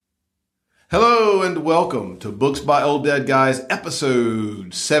Hello and welcome to Books by Old Dead Guys,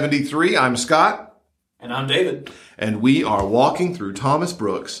 episode 73. I'm Scott. And I'm David. And we are walking through Thomas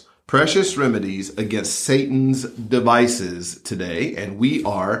Brooks' Precious Remedies Against Satan's Devices today. And we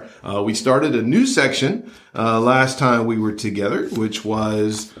started a new section last time we were together, which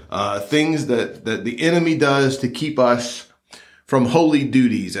was things that the enemy does to keep us from holy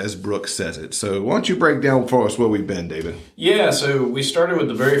duties, as Brooks says it. So why don't you break down for us where we've been, David? Yeah, so we started with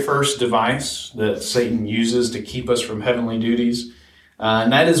the very first device that Satan uses to keep us from heavenly duties,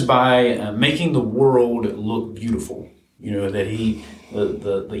 and that is by making the world look beautiful. You know, that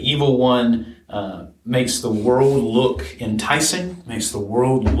the evil one makes the world look enticing, makes the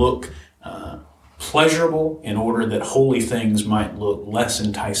world look pleasurable in order that holy things might look less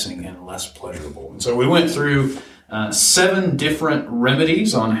enticing and less pleasurable. And so we went through 7 different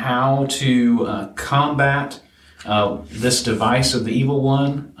remedies on how to combat this device of the evil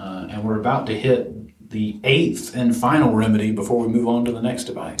one, and we're about to hit the 8th and final remedy before we move on to the next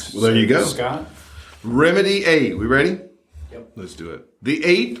device. Well, there you go. Scott? Remedy 8. We ready? Yep. Let's do it. The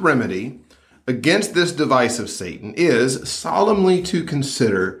 8th remedy against this device of Satan is solemnly to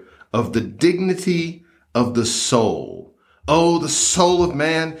consider of the dignity of the soul. Oh, the soul of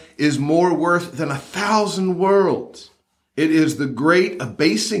man is more worth than 1,000 worlds. It is the great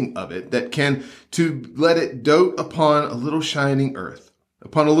abasing of it that can to let it dote upon a little shining earth,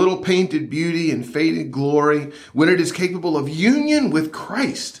 upon a little painted beauty and faded glory, when it is capable of union with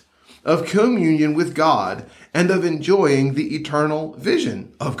Christ, of communion with God, and of enjoying the eternal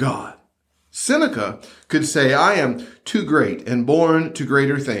vision of God. Seneca could say, I am too great and born to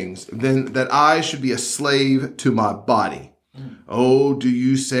greater things than that I should be a slave to my body. Oh, do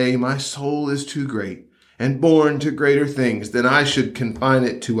you say my soul is too great and born to greater things than I should confine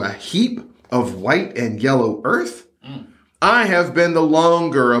it to a heap of white and yellow earth? I have been the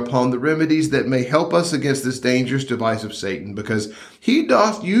longer upon the remedies that may help us against this dangerous device of Satan, because he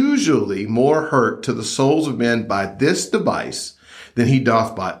doth usually more hurt to the souls of men by this device than he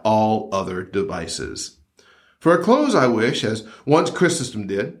doth by all other devices. For a close, I wish, as once Chrysostom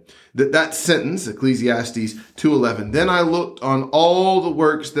did, that sentence, Ecclesiastes 2:11, then I looked on all the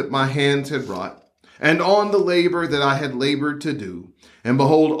works that my hands had wrought, and on the labor that I had labored to do, and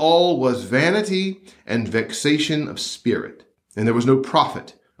behold, all was vanity and vexation of spirit, and there was no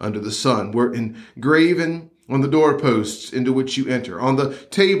profit under the sun, were engraven on the doorposts into which you enter, on the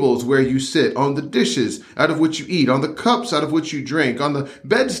tables where you sit, on the dishes out of which you eat, on the cups out of which you drink, on the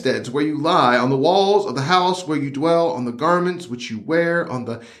bedsteads where you lie, on the walls of the house where you dwell, on the garments which you wear, on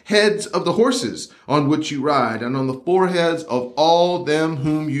the heads of the horses on which you ride, and on the foreheads of all them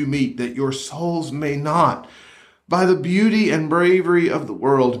whom you meet, that your souls may not, by the beauty and bravery of the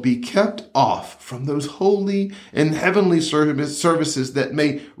world, be kept off from those holy and heavenly services that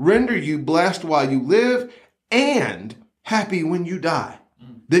may render you blessed while you live and happy when you die,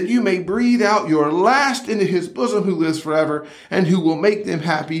 that you may breathe out your last into his bosom who lives forever, and who will make them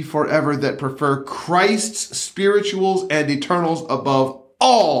happy forever that prefer Christ's spirituals and eternals above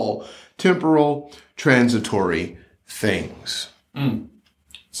all temporal transitory things.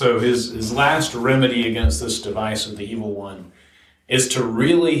 So his last remedy against this device of the evil one is to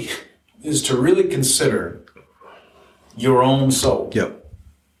really consider your own soul. Yep.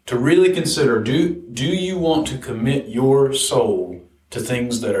 To really consider, do you want to commit your soul to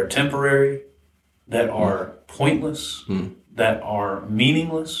things that are temporary, that are pointless, that are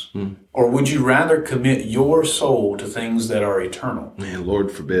meaningless? Or would you rather commit your soul to things that are eternal? Man,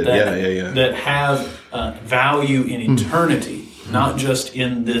 Lord forbid. That have value in eternity, not just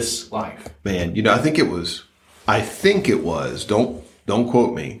in this life. Man, I think it was, don't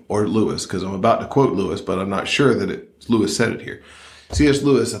quote me or Lewis, because I'm about to quote Lewis, but I'm not sure that Lewis said it here. C.S.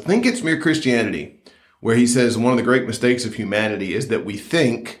 Lewis, I think it's Mere Christianity, where he says one of the great mistakes of humanity is that we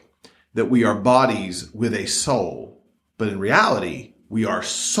think that we are bodies with a soul, but in reality, we are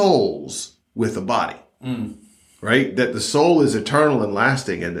souls with a body, right? That the soul is eternal and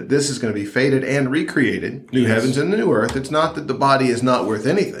lasting, and that this is going to be faded and recreated, new heavens and the new earth. It's not that the body is not worth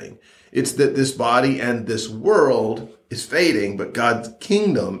anything. It's that this body and this world is fading, but God's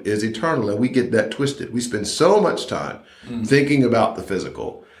kingdom is eternal, and we get that twisted. We spend so much time thinking about the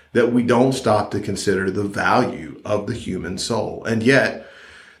physical that we don't stop to consider the value of the human soul. And yet,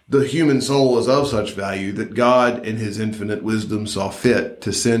 the human soul is of such value that God, in his infinite wisdom, saw fit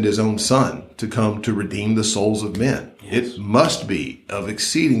to send his own son to come to redeem the souls of men. Yes. It must be of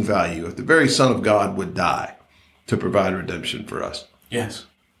exceeding value if the very Son of God would die to provide redemption for us. Yes.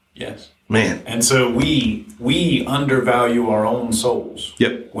 Yes. Man. And so we undervalue our own souls.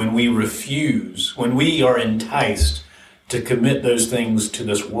 Yep. When we refuse, when we are enticed to commit those things to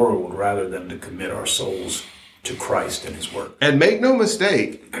this world rather than to commit our souls to Christ and his work. And make no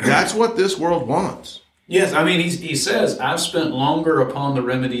mistake, that's what this world wants. Yes, I mean, he says, I've spent longer upon the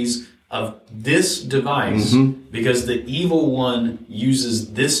remedies of this device because the evil one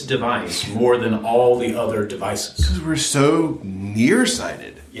uses this device more than all the other devices. Because we're so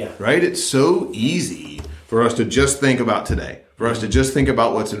nearsighted, Yeah. right? It's so easy for us to just think about today, for us to just think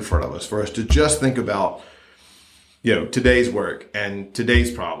about what's in front of us, for us to just think about, today's work and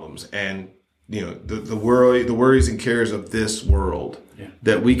today's problems and, the worries and cares of this world,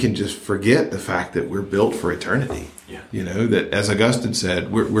 that we can just forget the fact that we're built for eternity. Yeah. That as Augustine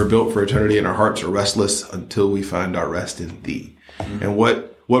said, we're built for eternity and our hearts are restless until we find our rest in thee. Mm-hmm. And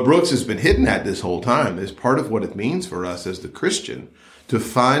what Brooks has been hitting at this whole time is part of what it means for us as the Christian to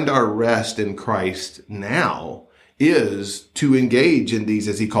find our rest in Christ now is to engage in these,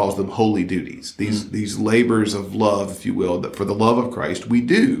 as he calls them, holy duties, these labors of love, if you will, that for the love of Christ, we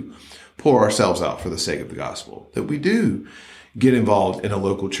do pour ourselves out for the sake of the gospel, that we do get involved in a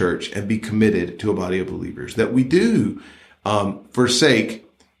local church and be committed to a body of believers, that we do forsake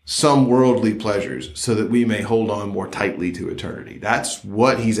some worldly pleasures so that we may hold on more tightly to eternity. That's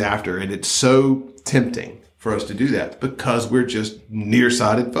what he's after. And it's so tempting for us to do that because we're just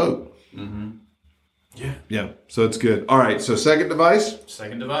nearsighted folk. Mm-hmm. Yeah. So it's good. All right. So second device.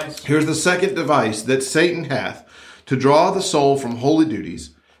 Here's the second device that Satan hath to draw the soul from holy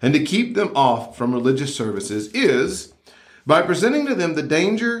duties and to keep them off from religious services is by presenting to them the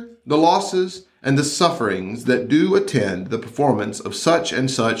danger, the losses, and the sufferings that do attend the performance of such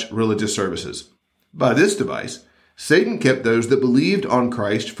and such religious services. By this device, Satan kept those that believed on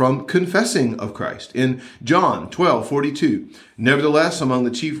Christ from confessing of Christ. In John 12:42, nevertheless, among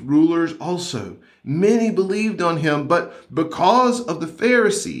the chief rulers also, many believed on him, but because of the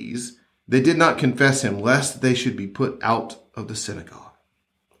Pharisees, they did not confess him, lest they should be put out of the synagogue.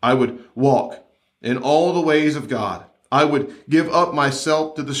 I would walk in all the ways of God. I would give up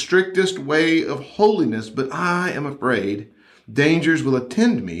myself to the strictest way of holiness, but I am afraid dangers will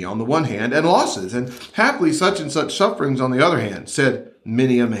attend me on the one hand, and losses, and haply such and such sufferings on the other hand, said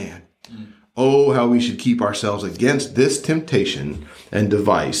many a man. Oh, how we should keep ourselves against this temptation and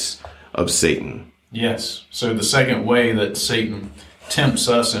device of Satan. Yes. So the second way that Satan tempts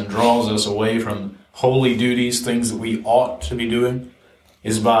us and draws us away from holy duties, things that we ought to be doing,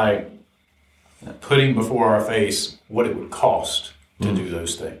 is by putting before our face what it would cost to do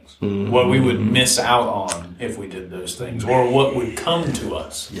those things, what we would miss out on if we did those things, or what would come to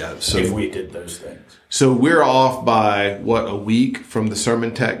us if we did those things. So we're off by, a week from the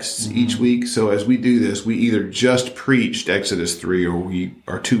sermon texts each week. So as we do this, we either just preached Exodus 3 or we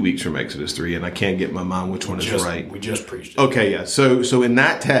are 2 weeks from Exodus 3, and I can't get in my mind which one is right. We just preached it. Okay, yeah. So in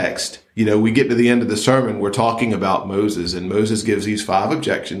that text, we get to the end of the sermon, we're talking about Moses, and Moses gives these 5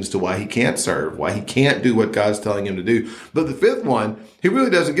 objections to why he can't serve, why he can't do what God's telling him to do. But the 5th one, he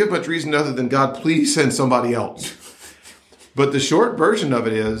really doesn't give much reason other than, God, please send somebody else. But the short version of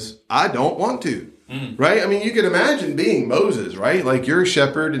it is, I don't want to. Right? I mean, you can imagine being Moses, right? Like you're a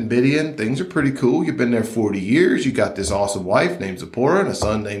shepherd in Midian. Things are pretty cool. You've been there 40 years. You got this awesome wife named Zipporah and a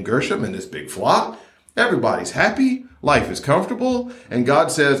son named Gershom and this big flock. Everybody's happy. Life is comfortable. And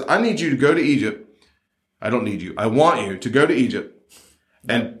God says, I need you to go to Egypt. I don't need you. I want you to go to Egypt.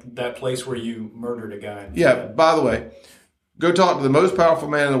 And that place where you murdered a guy. Yeah. By the way, go talk to the most powerful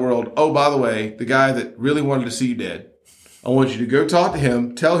man in the world. Oh, by the way, the guy that really wanted to see you dead. I want you to go talk to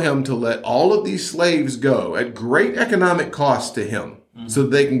him, tell him to let all of these slaves go at great economic cost to him so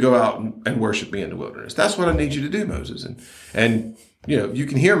they can go out and worship me in the wilderness. That's what I need you to do, Moses. And you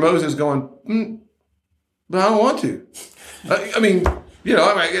can hear Moses going, but I don't want to.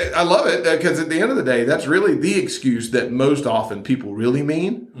 I love it because at the end of the day, that's really the excuse that most often people really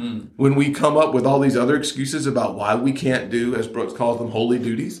mean when we come up with all these other excuses about why we can't do, as Brooks calls them, holy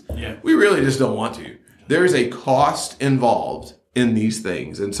duties. Yeah. We really just don't want to. There is a cost involved in these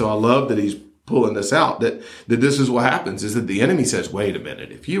things. And so I love that he's pulling this out, that this is what happens, is that the enemy says, wait a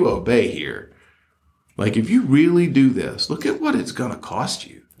minute, if you obey here, like if you really do this, look at what it's going to cost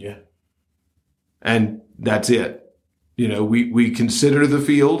you. Yeah. And that's it. We consider the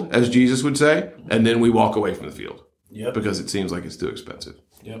field, as Jesus would say, and then we walk away from the field. Yep. Because it seems like it's too expensive.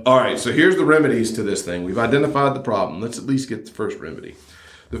 Yep. All right, so here's the remedies to this thing. We've identified the problem. Let's at least get the first remedy.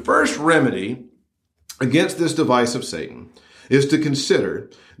 The first remedy against this device of Satan is to consider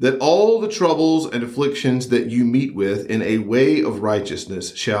that all the troubles and afflictions that you meet with in a way of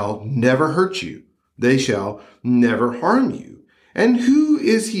righteousness shall never hurt you. They shall never harm you. And who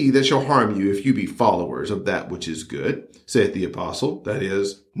is he that shall harm you if you be followers of that which is good? Saith the apostle, that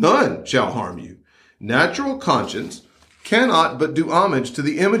is, none shall harm you. Natural conscience cannot but do homage to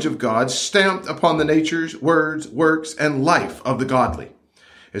the image of God stamped upon the natures, words, works, and life of the godly,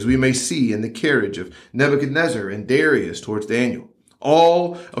 as we may see in the carriage of Nebuchadnezzar and Darius towards Daniel.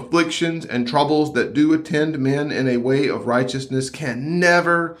 All afflictions and troubles that do attend men in a way of righteousness can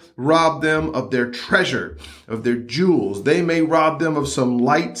never rob them of their treasure, of their jewels. They may rob them of some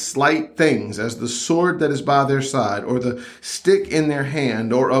slight things, as the sword that is by their side, or the stick in their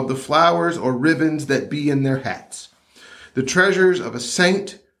hand, or of the flowers or ribbons that be in their hats. The treasures of a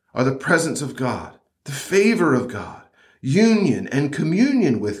saint are the presence of God, the favor of God, union and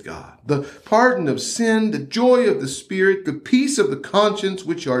communion with God, the pardon of sin, the joy of the Spirit, the peace of the conscience,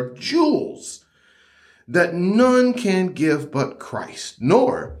 which are jewels that none can give but Christ,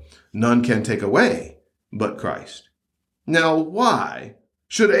 nor none can take away but Christ. Now, why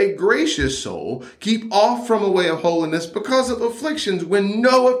should a gracious soul keep off from a way of holiness because of afflictions, when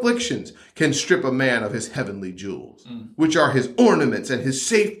no afflictions can strip a man of his heavenly jewels, which are his ornaments and his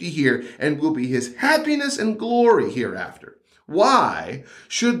safety here, and will be his happiness and glory hereafter? Why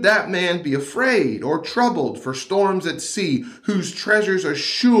should that man be afraid or troubled for storms at sea, whose treasures are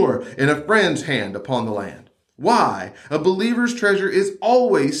sure in a friend's hand upon the land? Why? A believer's treasure is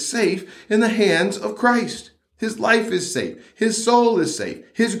always safe in the hands of Christ. His life is safe. His soul is safe.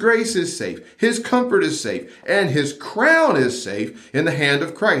 His grace is safe. His comfort is safe. And his crown is safe in the hand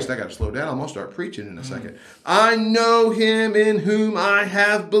of Christ. I got to slow down. I'm going to start preaching in a second. I know him in whom I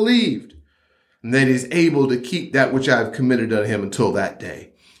have believed, and that he is able to keep that which I have committed unto him until that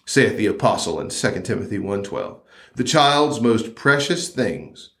day, saith the apostle in 2 Timothy 1:12. The child's most precious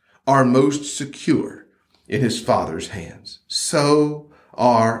things are most secure in his Father's hands. So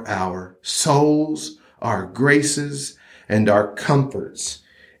are our souls, our graces, and our comforts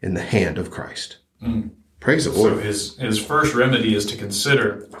in the hand of Christ. Praise the Lord. So his first remedy is to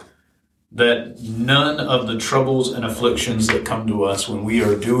consider that none of the troubles and afflictions that come to us when we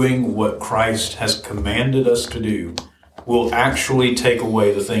are doing what Christ has commanded us to do will actually take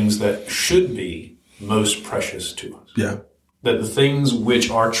away the things that should be most precious to us. Yeah. That the things which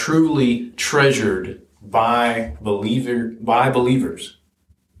are truly treasured by believers,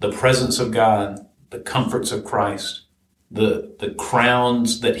 the presence of God, the comforts of Christ, the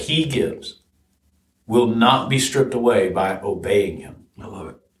crowns that he gives, will not be stripped away by obeying him. I love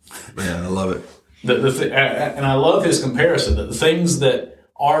it. Man, I love it. And I love his comparison that the things that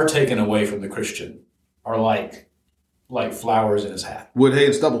are taken away from the Christian are like flowers in his hat. Wood, hay,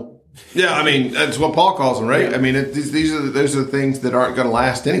 and stubble. Yeah, I mean, that's what Paul calls them, right? Yeah. I mean, those are the things that aren't going to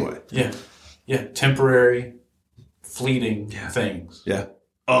last anyway. Yeah. Yeah. Temporary, fleeting things. Yeah.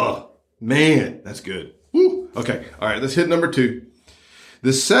 Oh, man, that's good. Woo. Okay. All right. Let's hit number 2.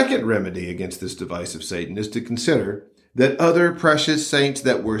 The second remedy against this device of Satan is to consider that other precious saints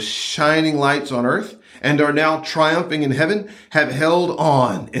that were shining lights on earth and are now triumphing in heaven have held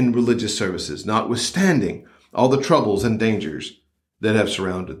on in religious services, notwithstanding all the troubles and dangers that have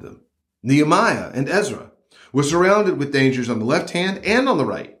surrounded them. Nehemiah and Ezra were surrounded with dangers on the left hand and on the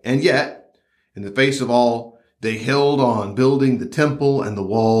right, and yet, in the face of all, they held on, building the temple and the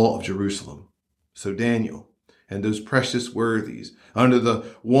wall of Jerusalem. So Daniel and those precious worthies, under the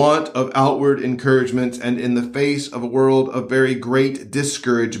want of outward encouragements and in the face of a world of very great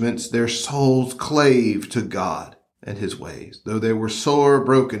discouragements, their souls clave to God and his ways. Though they were sore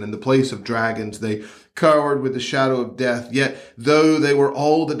broken in the place of dragons, they cowered with the shadow of death. Yet though they were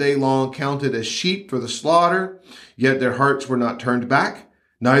all the day long counted as sheep for the slaughter, yet their hearts were not turned back,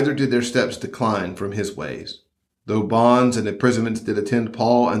 neither did their steps decline from his ways. Though bonds and imprisonments did attend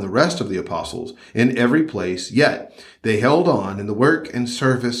Paul and the rest of the apostles in every place, yet they held on in the work and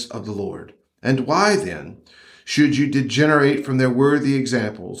service of the Lord. And why then should you degenerate from their worthy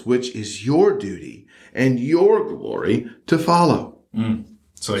examples, which is your duty and your glory to follow?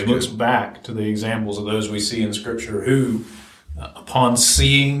 So he looks back to the examples of those we see in Scripture who, upon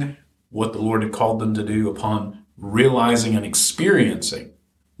seeing what the Lord had called them to do, upon realizing and experiencing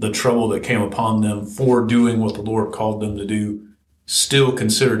the trouble that came upon them for doing what the Lord called them to do, still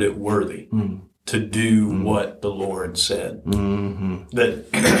considered it worthy to do what the Lord said.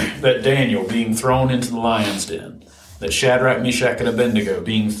 That Daniel being thrown into the lion's den, that Shadrach, Meshach, and Abednego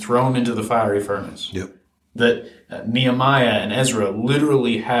being thrown into the fiery furnace, that Nehemiah and Ezra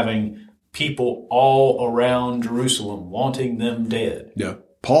literally having people all around Jerusalem wanting them dead. Yeah.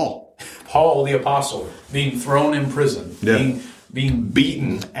 Paul the apostle being thrown in prison, being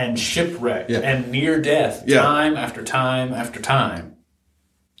beaten and shipwrecked and near death time after time after time,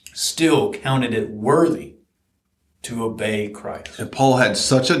 still counted it worthy to obey Christ. And Paul had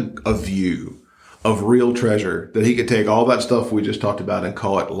such a view of real treasure that he could take all that stuff we just talked about and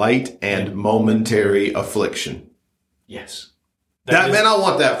call it light and momentary affliction. Yes. Man, I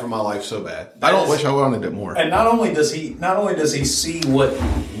want that for my life so bad. I don't wish I wanted it more. And not only does he see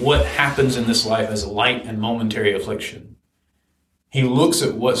what happens in this life as light and momentary affliction, he looks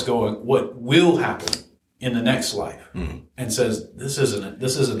at what will happen in the next life and says, this isn't it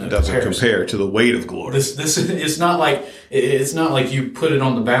doesn't compare to the weight of glory. It's not like you put it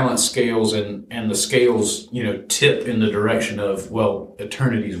on the balance scales and the scales, tip in the direction of, well,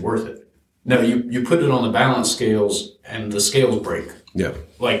 eternity's worth it. No, you put it on the balance scales and the scales break. Yep.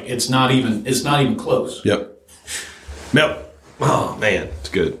 Like it's not even close. Yep. Oh man, it's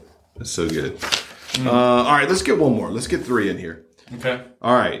good. It's so good. All right, let's get one more. Let's get 3 in here. Okay.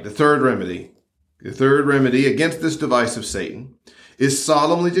 All right, the third remedy. The third remedy against this device of Satan is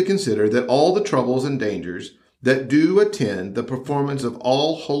solemnly to consider that all the troubles and dangers that do attend the performance of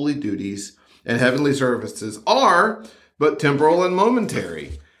all holy duties and heavenly services are but temporal and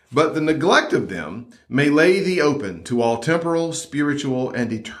momentary. But the neglect of them may lay thee open to all temporal, spiritual,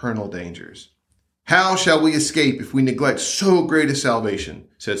 and eternal dangers. How shall we escape if we neglect so great a salvation?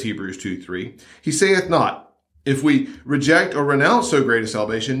 Says Hebrews 2:3. He saith not, if we reject or renounce so great a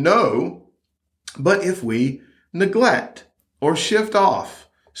salvation, no, but if we neglect or shift off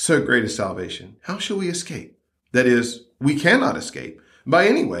so great a salvation, how shall we escape? That is, we cannot escape by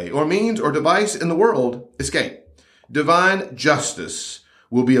any way or means or device in the world escape. Divine justice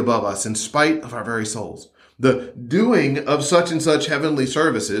will be above us in spite of our very souls. The doing of such and such heavenly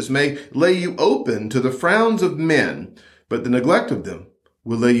services may lay you open to the frowns of men, but the neglect of them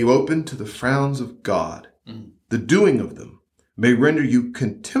will lay you open to the frowns of God. The doing of them may render you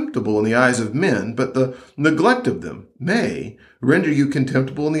contemptible in the eyes of men, but the neglect of them may render you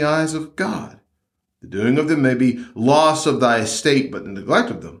contemptible in the eyes of God. The doing of them may be loss of thy estate, but the neglect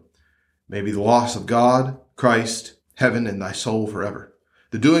of them may be the loss of God, Christ, heaven, and thy soul forever.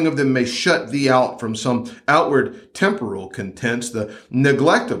 The doing of them may shut thee out from some outward temporal contents. The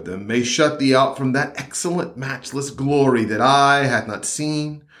neglect of them may shut thee out from that excellent matchless glory that eye hath not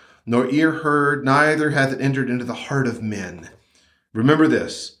seen, nor ear heard, neither hath it entered into the heart of men. Remember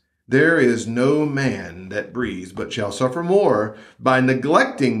this, there is no man that breathes, but shall suffer more by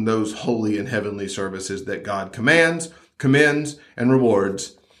neglecting those holy and heavenly services that God commands, commends, and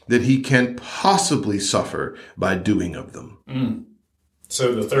rewards, that he can possibly suffer by doing of them.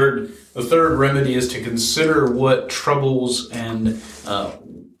 So the third remedy is to consider what troubles and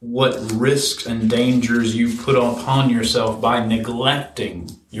what risks and dangers you put upon yourself by neglecting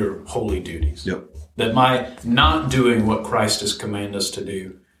your holy duties. Yep. That by not doing what Christ has commanded us to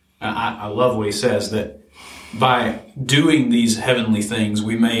do. I love what he says, that by doing these heavenly things,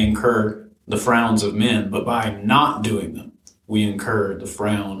 we may incur the frowns of men, but by not doing them, we incur the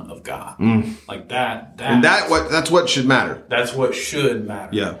frown of God. Like that. That's what should matter. That's what should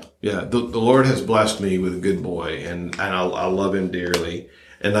matter. Yeah. The Lord has blessed me with a good boy, and I love him dearly.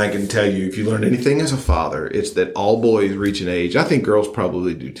 And I can tell you, if you learn anything as a father, it's that all boys reach an age, I think girls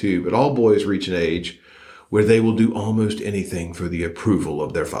probably do too, but all boys reach an age where they will do almost anything for the approval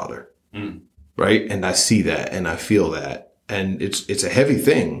of their father. Right? And I see that and I feel that. And it's a heavy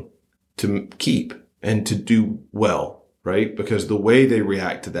thing to keep and to do well. Right? Because the way they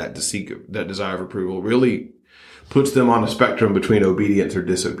react to that, to seek that desire of approval, really puts them on a spectrum between obedience or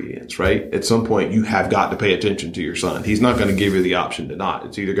disobedience, right? At some point, you have got to pay attention to your son. He's not going to give you the option to not.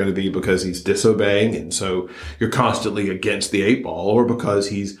 It's either going to be because he's disobeying, and so you're constantly against the 8 ball, or because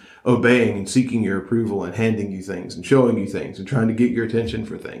he's obeying and seeking your approval and handing you things and showing you things and trying to get your attention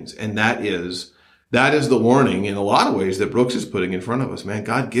for things. And that is the warning in a lot of ways that Brooks is putting in front of us, man.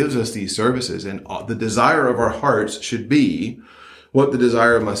 God gives us these services, and the desire of our hearts should be what the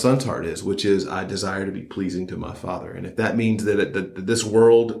desire of my son's heart is, which is I desire to be pleasing to my Father. And if that means that this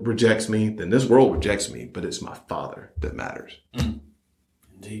world rejects me, then this world rejects me, but it's my Father that matters.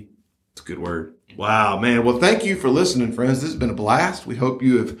 Indeed. It's a good word. Wow, man. Well, thank you for listening, friends. This has been a blast. We hope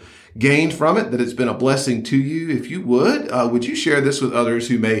you have gained from it, that it's been a blessing to you. If you would you share this with others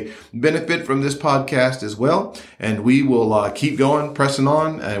who may benefit from this podcast as well? And we will keep going, pressing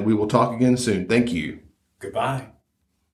on, and we will talk again soon. Thank you. Goodbye.